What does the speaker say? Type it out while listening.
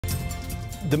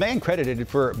The man credited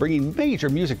for bringing major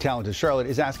music talent to Charlotte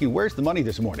is asking where's the money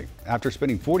this morning. After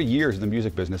spending 40 years in the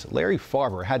music business, Larry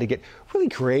Farber had to get really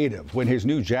creative when his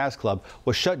new jazz club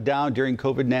was shut down during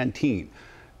COVID-19.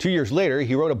 2 years later,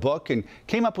 he wrote a book and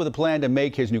came up with a plan to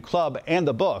make his new club and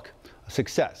the book a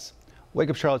success. Wake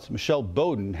Up Charlotte's Michelle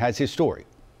Bowden has his story.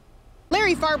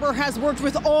 Larry Farber has worked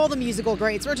with all the musical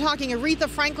greats. We're talking Aretha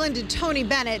Franklin to Tony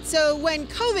Bennett. So when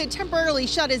COVID temporarily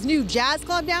shut his new jazz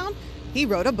club down, he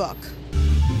wrote a book.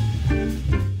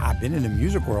 I've been in the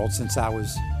music world since I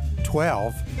was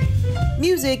 12.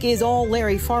 Music is all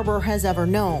Larry Farber has ever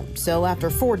known. So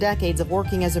after 4 decades of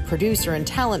working as a producer and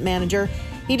talent manager,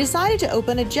 he decided to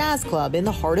open a jazz club in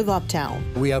the heart of Uptown.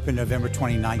 We opened November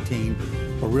 2019.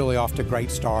 We're really off to a great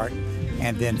start.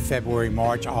 And then February,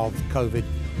 March, all of COVID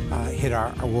hit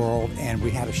our world, and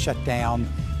we had to shut down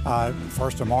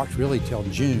 1st of March really till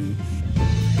June.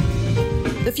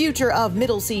 The future of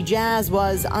Middle C Jazz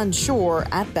was unsure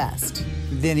at best.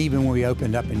 Then even when we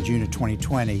opened up in June of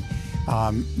 2020,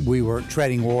 we were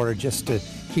treading water just to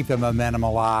keep the momentum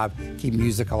alive, keep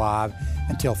music alive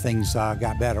until things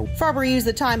got better. Farber used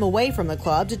the time away from the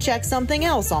club to check something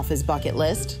else off his bucket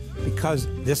list. Because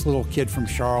this little kid from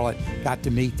Charlotte got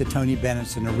to meet the Tony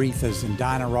Bennetts and Arethas and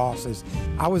Dianna Rosses,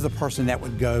 I was the person that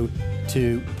would go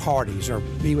to parties or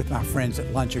be with my friends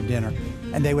at lunch or dinner,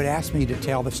 and they would ask me to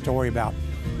tell the story about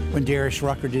when Darius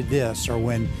Rucker did this, or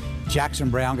when Jackson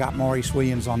Browne got Maurice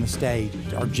Williams on the stage,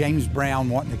 or James Brown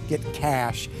wanting to get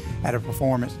cash at a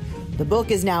performance. The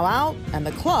book is now out, and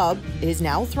the club is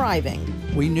now thriving.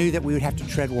 We knew that we would have to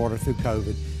tread water through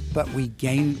COVID, but we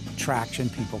gained traction.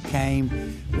 People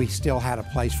came. We still had a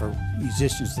place for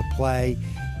musicians to play,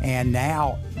 and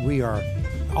now we are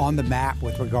on the map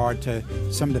with regard to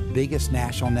some of the biggest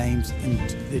national names in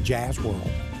the jazz world.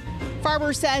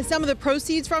 Farber says some of the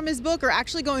proceeds from his book are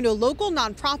actually going to a local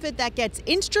nonprofit that gets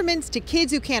instruments to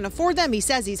kids who can't afford them. He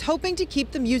says he's hoping to keep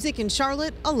the music in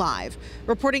Charlotte alive.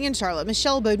 Reporting in Charlotte,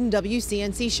 Michelle Bowden,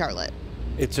 WCNC Charlotte.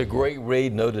 It's a great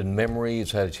read, noted in memory.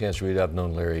 He's had a chance to read it. I've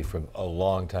known Larry for a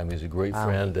long time. He's a great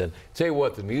friend. And tell you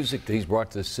what, the music that he's brought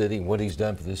to the city, what he's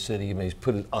done for this city, I mean, he's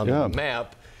put it on the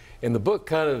map. And the book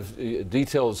kind of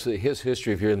details his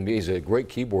history of here in the music. He's a great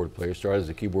keyboard player, started as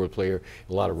a keyboard player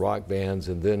in a lot of rock bands,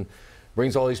 and then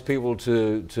brings all these people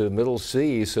to Middle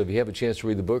C. So if you have a chance to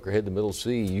read the book or head to Middle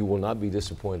C, you will not be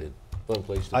disappointed. Fun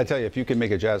place to I tell you, if you can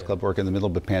make a jazz club work in the middle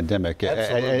of a pandemic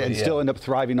and still end up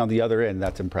thriving on the other end,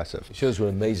 that's impressive. It shows what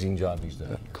an amazing job he's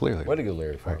done. Clearly. Way to go,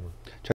 Larry Farber.